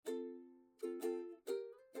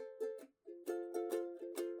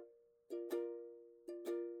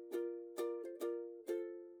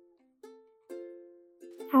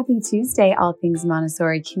Happy Tuesday, All Things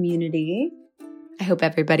Montessori community. I hope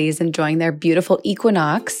everybody is enjoying their beautiful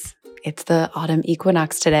equinox. It's the autumn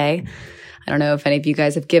equinox today. I don't know if any of you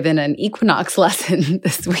guys have given an equinox lesson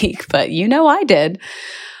this week, but you know I did.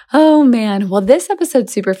 Oh man. Well, this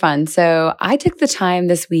episode's super fun. So I took the time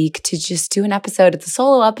this week to just do an episode. It's a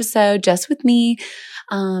solo episode just with me.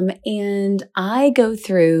 And I go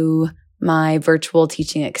through my virtual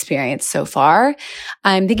teaching experience so far.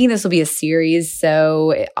 I'm thinking this will be a series,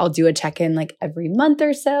 so I'll do a check-in like every month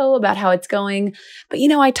or so about how it's going. But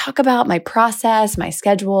I talk about my process, my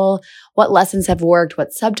schedule, what lessons have worked,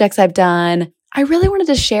 what subjects I've done. I really wanted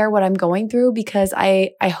to share what I'm going through because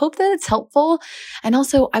I hope that it's helpful. And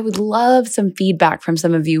also I would love some feedback from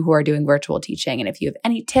some of you who are doing virtual teaching. And if you have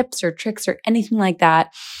any tips or tricks or anything like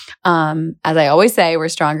that, as I always say, we're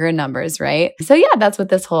stronger in numbers, right? So yeah, that's what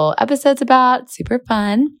this whole episode's about. Super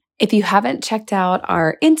fun. If you haven't checked out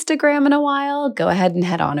our Instagram in a while, go ahead and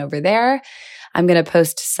head on over there. I'm going to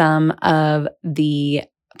post some of the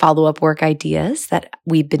follow-up work ideas that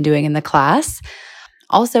we've been doing in the class.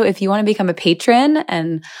 Also, if you want to become a patron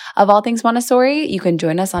and of All Things Montessori, you can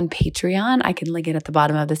join us on Patreon. I can link it at the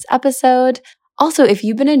bottom of this episode. Also, if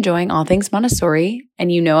you've been enjoying All Things Montessori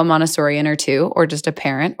and you know a Montessorian or two, or just a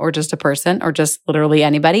parent, or just a person, or just literally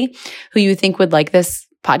anybody who you think would like this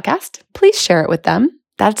podcast, please share it with them.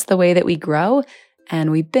 That's the way that we grow,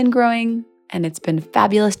 and we've been growing, and it's been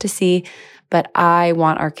fabulous to see. But I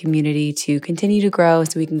want our community to continue to grow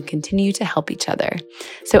so we can continue to help each other.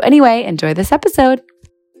 So anyway, enjoy this episode.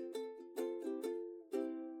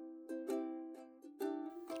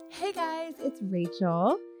 Hey guys, it's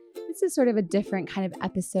Rachel. This is sort of a different kind of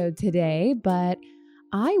episode today, but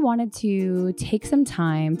I wanted to take some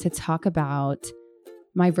time to talk about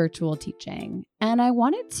my virtual teaching. And I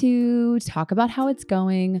wanted to talk about how it's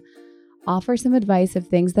going, offer some advice of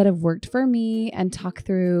things that have worked for me, and talk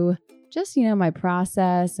through just, my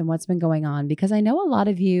process and what's been going on, because I know a lot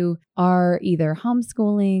of you are either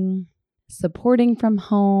homeschooling, supporting from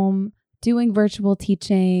home, doing virtual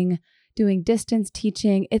teaching, doing distance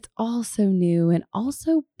teaching. It's all so new and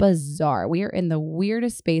also bizarre. We are in the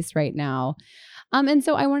weirdest space right now. And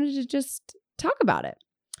so I wanted to just talk about it.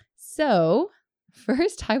 So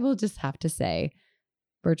first, I will just have to say,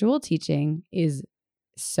 virtual teaching is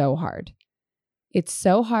so hard. It's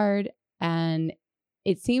so hard, and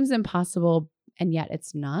it seems impossible, and yet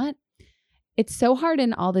it's not. It's so hard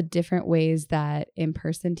in all the different ways that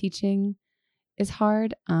in-person teaching is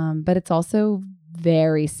hard, but it's also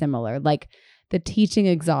very similar. Like the teaching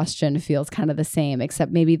exhaustion feels kind of the same,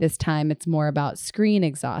 except maybe this time it's more about screen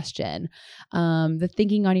exhaustion. The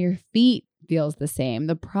thinking on your feet feels the same.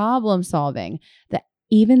 The problem solving,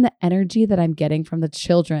 even the energy that I'm getting from the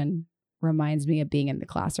children reminds me of being in the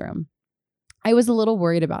classroom. I was a little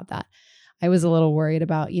worried about that. I was a little worried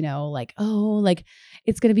about,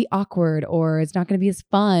 it's going to be awkward or it's not going to be as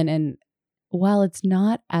fun. And while it's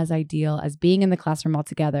not as ideal as being in the classroom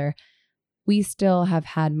altogether, we still have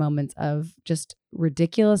had moments of just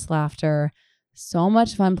ridiculous laughter, so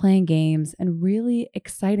much fun playing games, and really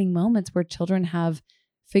exciting moments where children have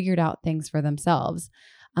figured out things for themselves.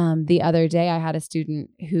 The other day, I had a student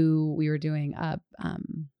who we were doing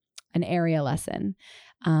an area lesson,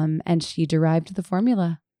 and she derived the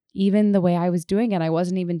formula. Even the way I was doing it, I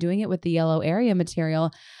wasn't even doing it with the yellow area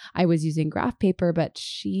material. I was using graph paper, but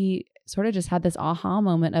she sort of just had this aha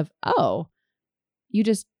moment of, oh, you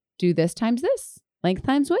just do this times this, length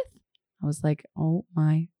times width. I was like, oh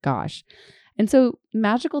my gosh. And so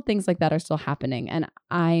magical things like that are still happening, and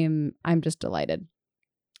I'm just delighted.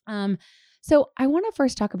 So I want to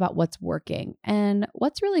first talk about what's working and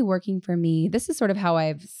what's really working for me. This is sort of how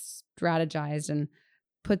I've strategized and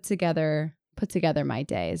put together my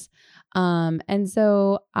days. And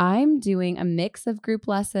so I'm doing a mix of group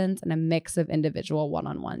lessons and a mix of individual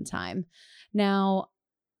one-on-one time. Now,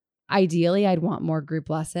 ideally, I'd want more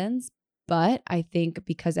group lessons, but I think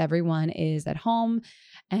because everyone is at home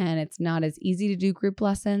and it's not as easy to do group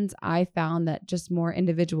lessons, I found that just more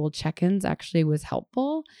individual check-ins actually was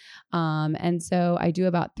helpful. And so I do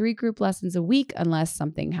about 3 group lessons a week unless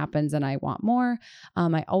something happens and I want more.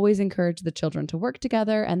 I always encourage the children to work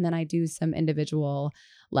together, and then I do some individual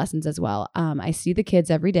lessons as well. I see the kids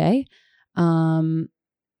every day, and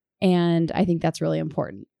I think that's really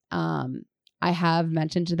important. I have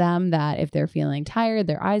mentioned to them that if they're feeling tired,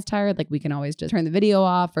 their eyes tired, like we can always just turn the video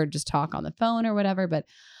off or just talk on the phone or whatever. But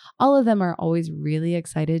all of them are always really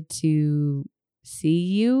excited to see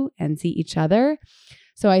you and see each other.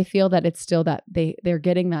 So I feel that it's still that they're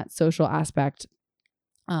getting that social aspect,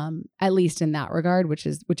 at least in that regard, which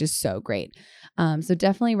is so great. So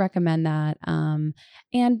definitely recommend that.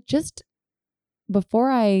 And just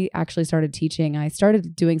before I actually started teaching, I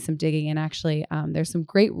started doing some digging, and actually there's some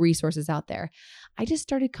great resources out there. I just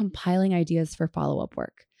started compiling ideas for follow-up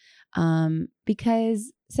work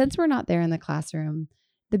because since we're not there in the classroom,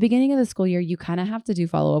 the beginning of the school year, you kind of have to do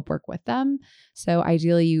follow-up work with them. So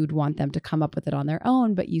ideally, you'd want them to come up with it on their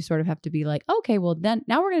own, but you sort of have to be like, okay, well then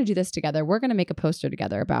now we're going to do this together. We're going to make a poster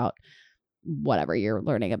together about whatever you're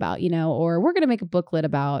learning about, or we're going to make a booklet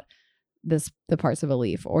about the parts of a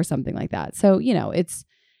leaf or something like that. So,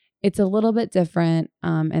 it's a little bit different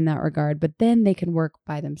in that regard, but then they can work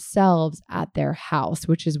by themselves at their house,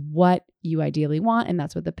 which is what you ideally want. And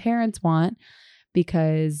that's what the parents want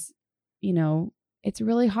because, it's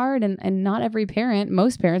really hard. And not every parent,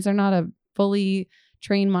 most parents are not a fully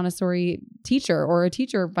trained Montessori teacher or a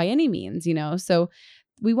teacher by any means, so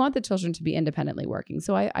we want the children to be independently working.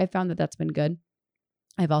 So I found that that's been good.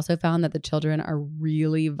 I've also found that the children are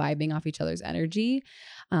really vibing off each other's energy.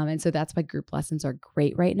 And so that's why group lessons are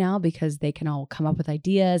great right now because they can all come up with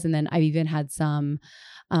ideas. And then I've even had some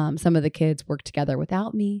of the kids work together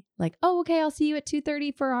without me. Like, oh, okay, I'll see you at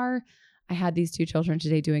 2:30 I had these two children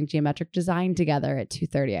today doing geometric design together at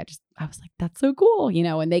 2:30. I was like, that's so cool,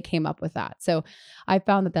 and they came up with that. So I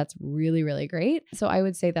found that that's really, really great. So I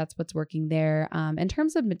would say that's what's working there. In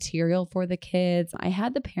terms of material for the kids, I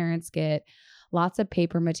had the parents get lots of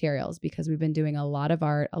paper materials because we've been doing a lot of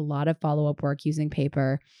art, a lot of follow-up work using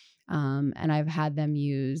paper. And I've had them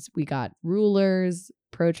we got rulers,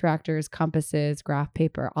 protractors, compasses, graph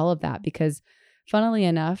paper, all of that, because funnily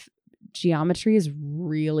enough, geometry is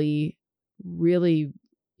really, really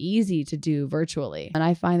easy to do virtually. And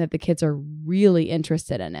I find that the kids are really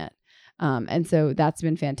interested in it. And so that's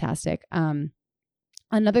been fantastic.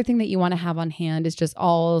 Another thing that you want to have on hand is just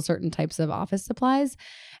all certain types of office supplies.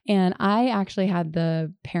 And I actually had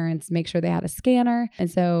the parents make sure they had a scanner. And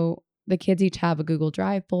so the kids each have a Google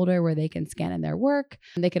Drive folder where they can scan in their work.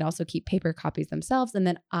 And they can also keep paper copies themselves. And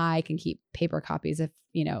then I can keep paper copies if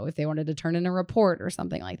they wanted to turn in a report or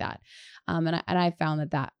something like that. And I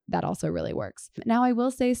found that also really works. Now, I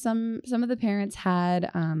will say some of the parents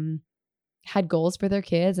had goals for their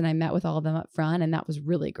kids, and I met with all of them up front, and that was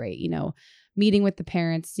really great. Meeting with the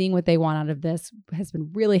parents, seeing what they want out of this has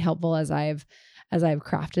been really helpful as I've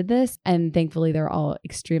crafted this. And thankfully, they're all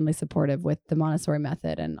extremely supportive with the Montessori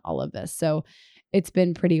method and all of this. So it's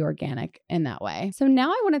been pretty organic in that way. So now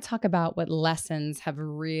I want to talk about what lessons have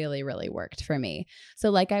really, really worked for me. So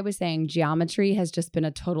like I was saying, geometry has just been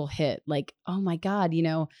a total hit. Like, oh my God,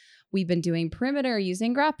 we've been doing perimeter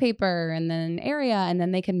using graph paper and then area, and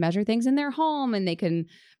then they can measure things in their home and they can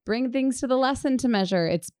bring things to the lesson to measure.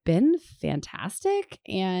 It's been fantastic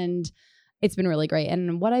and it's been really great.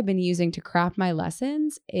 And what I've been using to craft my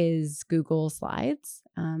lessons is Google Slides.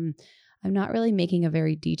 I'm not really making a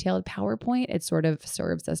very detailed PowerPoint. It sort of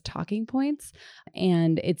serves as talking points,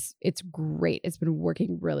 and it's great. It's been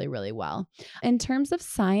working really, really well. In terms of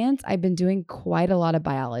science, I've been doing quite a lot of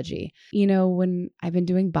biology. When I've been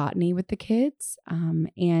doing botany with the kids,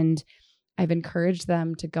 and I've encouraged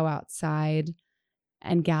them to go outside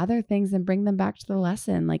and gather things and bring them back to the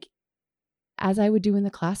lesson, like as I would do in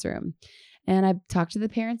the classroom. And I've talked to the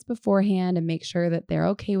parents beforehand and make sure that they're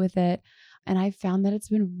okay with it. And I found that it's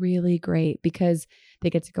been really great because they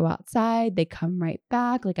get to go outside, they come right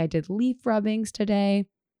back. Like I did leaf rubbings today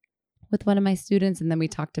with one of my students, and then we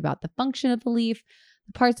talked about the function of the leaf,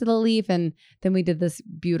 the parts of the leaf, and then we did this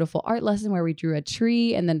beautiful art lesson where we drew a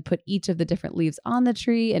tree and then put each of the different leaves on the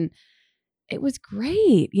tree, and it was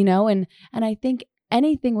great, and I think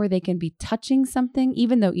anything where they can be touching something,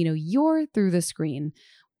 even though, you're through the screen.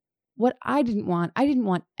 What I didn't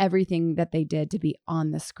want everything that they did to be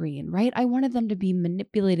on the screen, right? I wanted them to be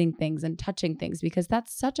manipulating things and touching things because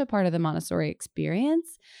that's such a part of the Montessori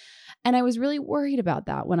experience. And I was really worried about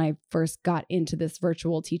that when I first got into this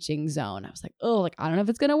virtual teaching zone. I was like, oh, I don't know if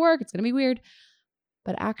it's going to work. It's going to be weird.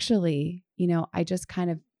 But actually, I just kind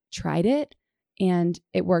of tried it and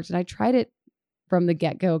it worked. And I tried it from the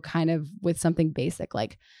get-go kind of with something basic,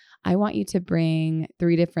 like I want you to bring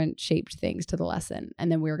 3 different shaped things to the lesson,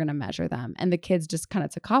 and then we were going to measure them. And the kids just kind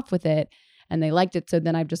of took off with it and they liked it. So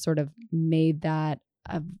then I've just sort of made that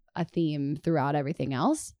a theme throughout everything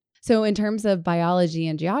else. So in terms of biology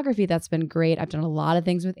and geography, that's been great. I've done a lot of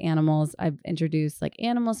things with animals. I've introduced like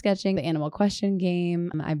animal sketching, the animal question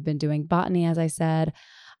game. I've been doing botany, as I said.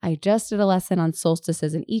 I just did a lesson on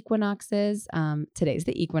solstices and equinoxes. Today's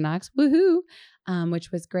the equinox, woohoo,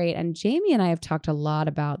 which was great. And Jamie and I have talked a lot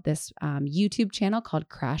about this YouTube channel called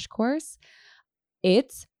Crash Course.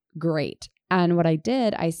 It's great. And what I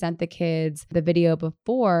did, I sent the kids the video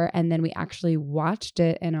before, and then we actually watched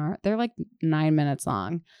it they're like 9 minutes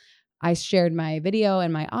long. I shared my video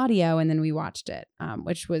and my audio, and then we watched it,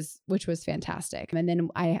 which was fantastic. And then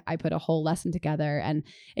I put a whole lesson together, and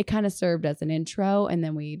it kind of served as an intro, and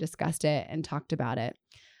then we discussed it and talked about it,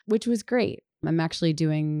 which was great. I'm actually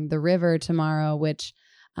doing the river tomorrow, which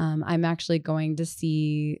I'm actually going to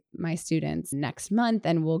see my students next month,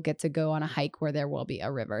 and we'll get to go on a hike where there will be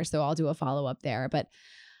a river. So I'll do a follow-up there. But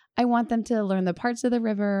I want them to learn the parts of the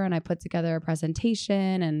river, and I put together a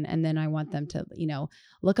presentation, and then I want them to,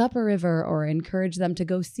 look up a river or encourage them to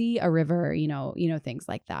go see a river, things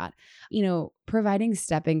like that. Providing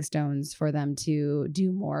stepping stones for them to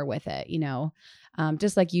do more with it,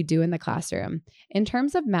 just like you do in the classroom. In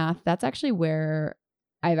terms of math, that's actually where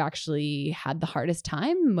I've actually had the hardest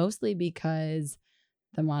time, mostly because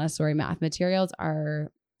the Montessori math materials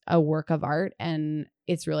are a work of art, and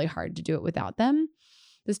it's really hard to do it without them.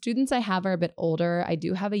 The students I have are a bit older. I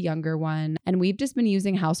do have a younger one, and we've just been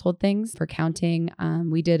using household things for counting.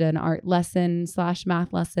 We did an art lesson /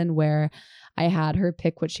 math lesson where I had her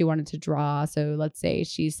pick what she wanted to draw. So let's say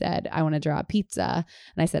she said, I want to draw a pizza.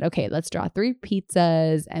 And I said, okay, let's draw 3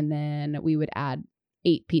 pizzas. And then we would add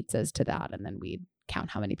 8 pizzas to that. And then we'd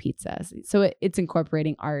count how many pizzas. So it's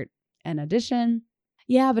incorporating art and addition.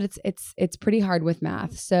 Yeah, but it's pretty hard with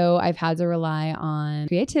math. So I've had to rely on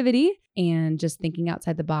creativity and just thinking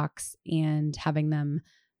outside the box and having them,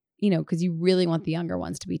 because you really want the younger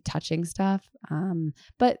ones to be touching stuff.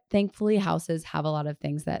 But thankfully houses have a lot of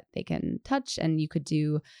things that they can touch, and you could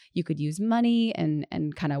use money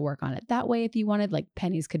and kind of work on it that way if you wanted, like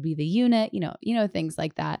pennies could be the unit, things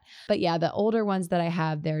like that. But yeah, the older ones that I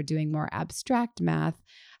have, they're doing more abstract math.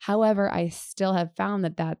 However, I still have found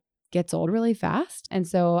that gets old really fast. And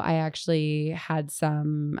so I actually had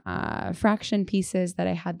some fraction pieces that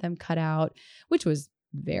I had them cut out, which was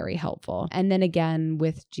very helpful. And then again,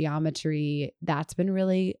 with geometry, that's been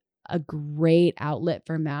really a great outlet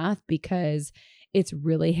for math because it's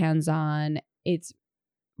really hands-on. It's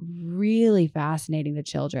really fascinating to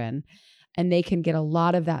children, and they can get a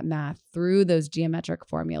lot of that math through those geometric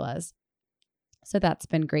formulas. So that's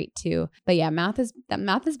been great too. But yeah, math has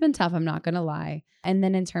been tough. I'm not going to lie. And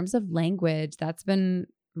then in terms of language, that's been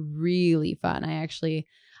really fun.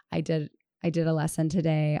 I did a lesson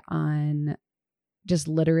today on just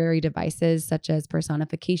literary devices such as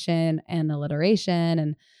personification and alliteration.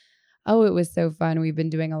 And it was so fun. We've been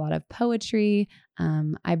doing a lot of poetry.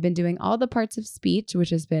 I've been doing all the parts of speech,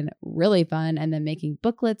 which has been really fun, and then making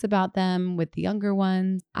booklets about them with the younger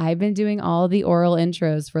ones. I've been doing all the oral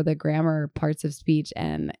intros for the grammar parts of speech,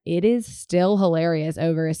 and it is still hilarious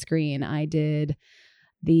over a screen. I did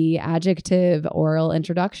the adjective oral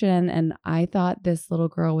introduction, and I thought this little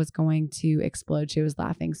girl was going to explode. She was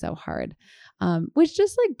laughing so hard, which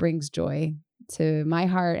just brings joy to my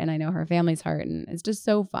heart, and I know her family's heart, and it's just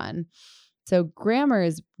so fun. So grammar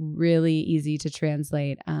is really easy to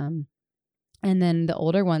translate. And then the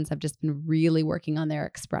older ones have just been really working on their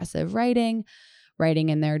expressive writing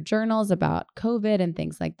in their journals about COVID and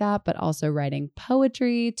things like that, but also writing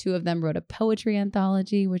poetry. 2 of them wrote a poetry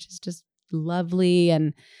anthology, which is just lovely.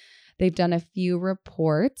 And they've done a few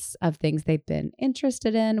reports of things they've been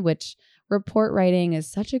interested in, which report writing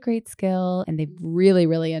is such a great skill, and they've really,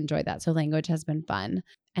 really enjoyed that. So language has been fun.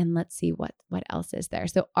 And let's see what else is there.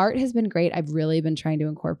 So art has been great. I've really been trying to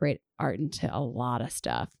incorporate art into a lot of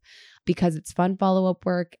stuff because it's fun follow-up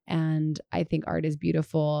work, and I think art is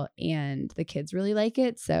beautiful and the kids really like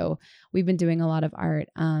it. So we've been doing a lot of art.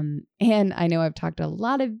 And I know I've talked to a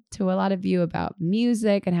lot of you about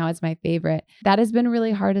music and how it's my favorite. That has been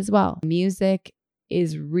really hard as well. Music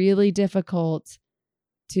is really difficult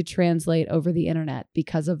to translate over the internet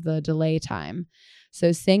because of the delay time.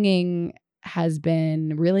 So singing has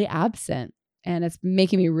been really absent, and it's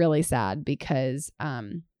making me really sad because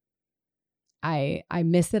I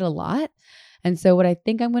miss it a lot. And so what I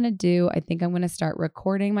think I'm going to do, I think I'm going to start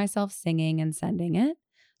recording myself singing and sending it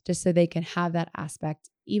just so they can have that aspect,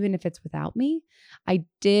 even if it's without me. I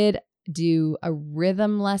did do a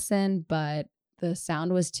rhythm lesson, but the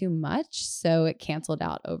sound was too much, so it canceled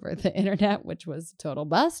out over the internet, which was a total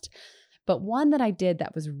bust. But one that I did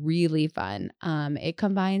that was really fun, it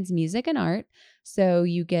combines music and art. So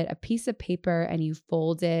you get a piece of paper and you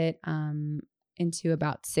fold it into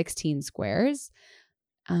about 16 squares.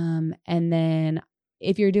 And then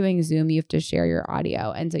if you're doing Zoom, you have to share your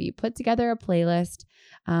audio. And so you put together a playlist.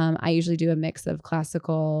 I usually do a mix of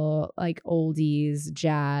classical, like oldies,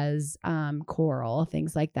 jazz, choral,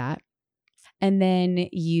 things like that. And then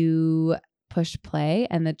you push play,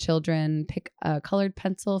 and the children pick a colored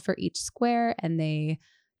pencil for each square, and they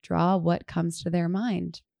draw what comes to their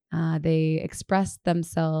mind. They express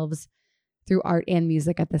themselves through art and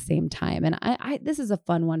music at the same time. And this is a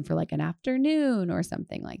fun one for like an afternoon or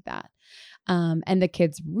something like that. And the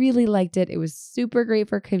kids really liked it. It was super great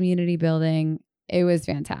for community building. It was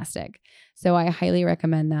fantastic. So I highly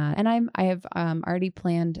recommend that. And I have already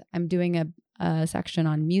planned, I'm doing a section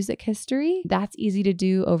on music history. That's easy to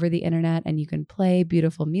do over the internet, and you can play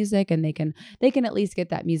beautiful music, and they can at least get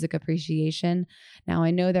that music appreciation. Now,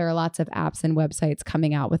 I know there are lots of apps and websites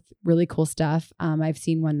coming out with really cool stuff. I've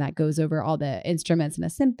seen one that goes over all the instruments in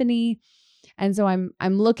a symphony. And so I'm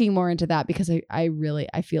looking more into that because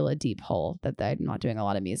I feel a deep hole that I'm not doing a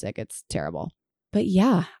lot of music. It's terrible. But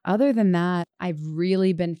yeah, other than that, I've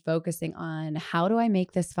really been focusing on how do I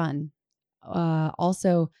make this fun?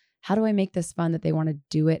 Also, how do I make this fun that they want to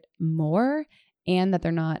do it more and that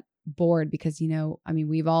they're not bored? Because,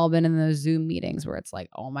 we've all been in those Zoom meetings where it's like,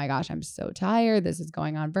 oh my gosh, I'm so tired. This is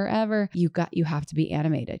going on forever. You have to be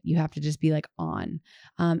animated. You have to just be like on.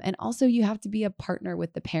 And also you have to be a partner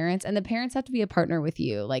with the parents, and the parents have to be a partner with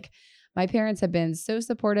you. Like, my parents have been so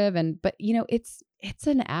supportive, but it's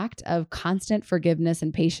an act of constant forgiveness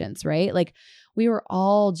and patience, right? Like, we were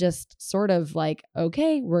all just sort of like,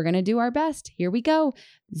 okay, we're going to do our best. Here we go.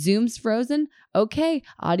 Zoom's frozen. Okay.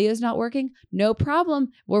 Audio's not working. No problem.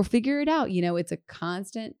 We'll figure it out. It's a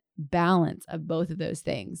constant balance of both of those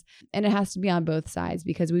things. And it has to be on both sides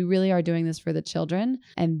because we really are doing this for the children,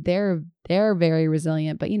 and they're very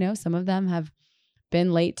resilient. But, some of them have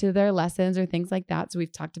been late to their lessons or things like that. So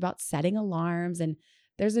we've talked about setting alarms, and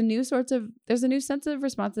there's a new sense of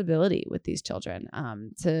responsibility with these children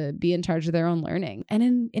to be in charge of their own learning.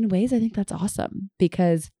 And in ways, I think that's awesome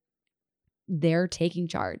because they're taking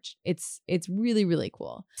charge. It's really, really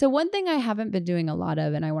cool. So one thing I haven't been doing a lot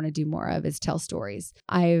of, and I want to do more of, is tell stories.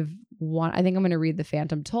 I think I'm going to read The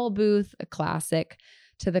Phantom Tollbooth, a classic,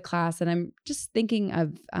 to the class. And I'm just thinking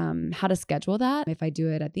of how to schedule that. If I do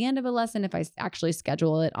it at the end of a lesson, if I actually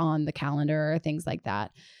schedule it on the calendar or things like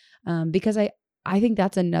that. Because I think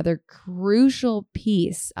that's another crucial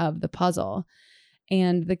piece of the puzzle.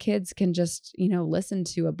 And the kids can just, listen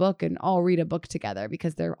to a book and all read a book together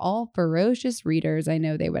because they're all ferocious readers. I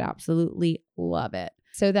know they would absolutely love it.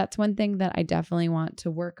 So that's one thing that I definitely want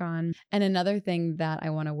to work on. And another thing that I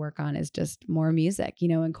want to work on is just more music,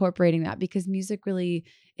 incorporating that, because music really,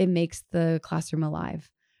 it makes the classroom alive,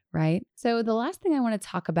 right? So the last thing I want to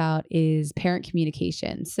talk about is parent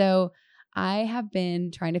communication. So I have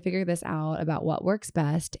been trying to figure this out about what works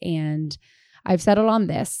best, and I've settled on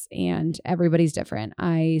this, and everybody's different.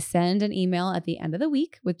 I send an email at the end of the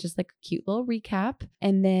week with just like a cute little recap.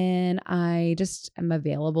 And then I just am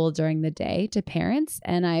available during the day to parents.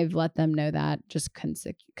 And I've let them know that just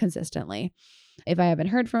consistently. If I haven't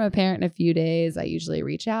heard from a parent in a few days, I usually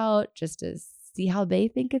reach out just to see how they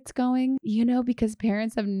think it's going, because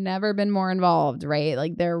parents have never been more involved, right?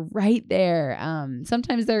 Like, they're right there.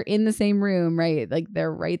 Sometimes they're in the same room, right? Like,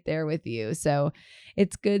 they're right there with you. So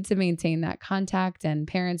it's good to maintain that contact. And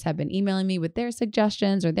parents have been emailing me with their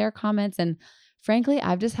suggestions or their comments. And frankly,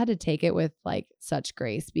 I've just had to take it with like such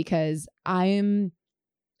grace, because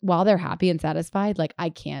while they're happy and satisfied, like, I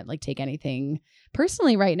can't like take anything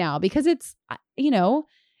personally right now because it's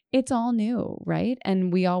all new, right?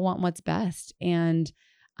 And we all want what's best. And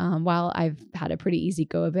while I've had a pretty easy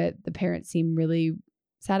go of it, the parents seem really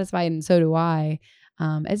satisfied, and so do I.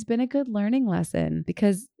 It's been a good learning lesson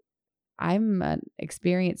because I'm an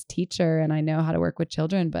experienced teacher and I know how to work with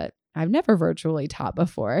children, but I've never virtually taught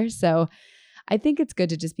before. So I think it's good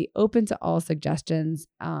to just be open to all suggestions,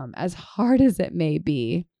 as hard as it may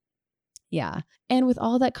be. Yeah. And with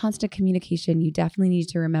all that constant communication, you definitely need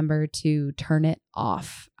to remember to turn it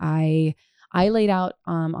off. I laid out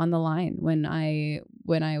on the line when I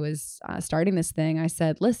was starting this thing. I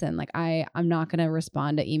said, listen, like, I'm not going to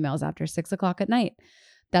respond to emails after 6:00 at night.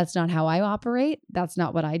 That's not how I operate. That's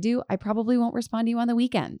not what I do. I probably won't respond to you on the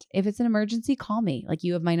weekend. If it's an emergency, call me. Like,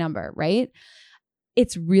 you have my number, right?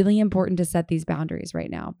 It's really important to set these boundaries right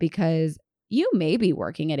now, because you may be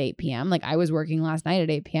working at 8 p.m. Like, I was working last night at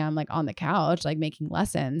 8 p.m., like on the couch, like making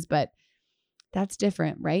lessons, but that's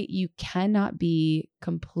different, right? You cannot be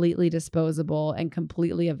completely disposable and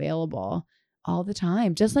completely available all the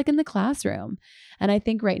time, just like in the classroom. And I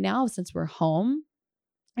think right now, since we're home,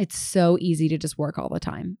 it's so easy to just work all the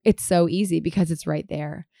time. It's so easy because it's right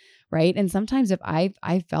there, right? And sometimes if I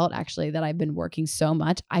felt actually that I've been working so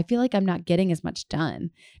much, I feel like I'm not getting as much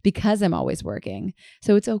done because I'm always working.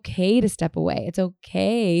 So it's okay to step away. It's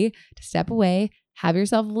okay to step away, have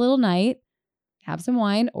yourself a little night, have some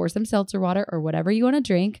wine or some seltzer water or whatever you want to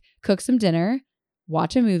drink, cook some dinner,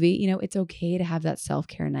 watch a movie. It's okay to have that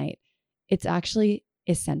self-care night. It's actually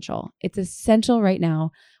essential. It's essential right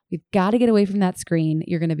now. We've got to get away from that screen.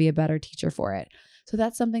 You're going to be a better teacher for it. So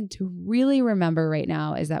that's something to really remember right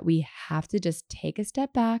now, is that we have to just take a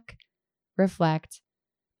step back, reflect.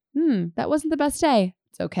 That wasn't the best day.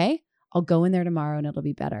 It's okay. I'll go in there tomorrow and it'll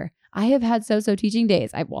be better. I have had so teaching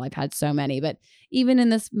days. I've had so many, but even in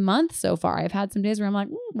this month so far, I've had some days where I'm like,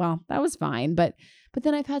 well, that was fine. But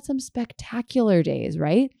then I've had some spectacular days,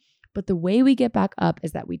 right? But the way we get back up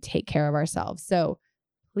is that we take care of ourselves. So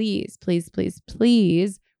please, please, please,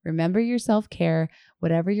 please remember your self-care,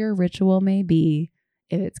 whatever your ritual may be.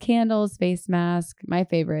 If it's candles, face mask, my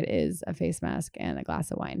favorite is a face mask and a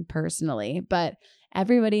glass of wine personally, but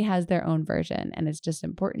everybody has their own version. And it's just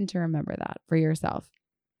important to remember that for yourself,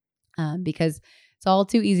 because it's all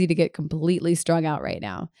too easy to get completely strung out right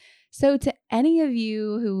now. So to any of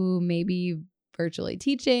you who may be virtually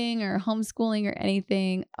teaching or homeschooling or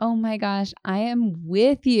anything, oh my gosh, I am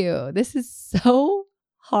with you. This is so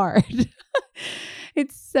hard.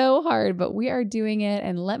 It's so hard, but we are doing it.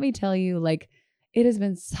 And let me tell you, it has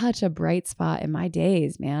been such a bright spot in my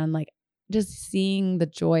days, man. Just seeing the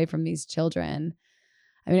joy from these children.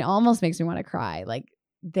 I mean, it almost makes me want to cry.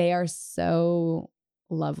 They are so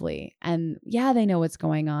lovely. And yeah, they know what's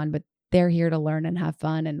going on, but they're here to learn and have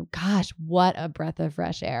fun. And gosh, what a breath of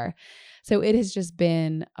fresh air. So it has just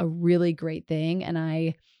been a really great thing.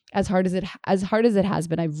 And as hard as it has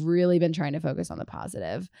been, I've really been trying to focus on the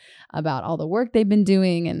positive about all the work they've been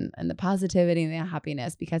doing and the positivity and the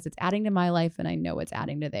happiness, because it's adding to my life and I know it's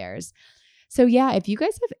adding to theirs. So yeah, if you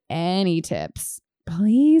guys have any tips,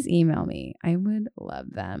 please email me. I would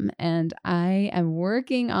love them. And I am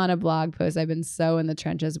working on a blog post. I've been so in the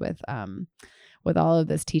trenches with all of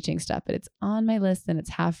this teaching stuff, but it's on my list and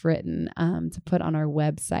it's half written to put on our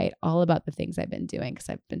website, all about the things I've been doing, because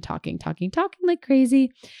I've been talking like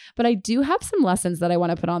crazy. But I do have some lessons that I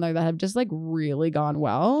want to put on there that have just really gone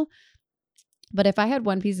well. But if I had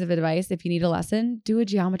one piece of advice, if you need a lesson, do a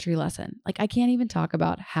geometry lesson. I can't even talk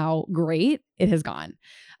about how great it has gone.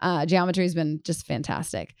 Geometry has been just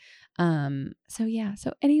fantastic.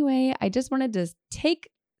 So anyway, I just wanted to take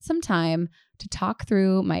some time to talk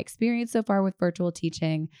through my experience so far with virtual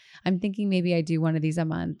teaching. I'm thinking maybe I do one of these a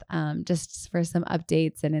month, just for some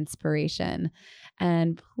updates and inspiration.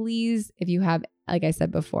 And please, if you have, like I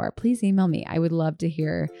said before, please email me. I would love to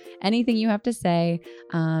hear anything you have to say.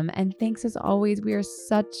 And thanks as always. We are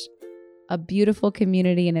such a beautiful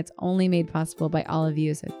community and it's only made possible by all of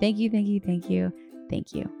you. So thank you, thank you, thank you,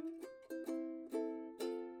 thank you.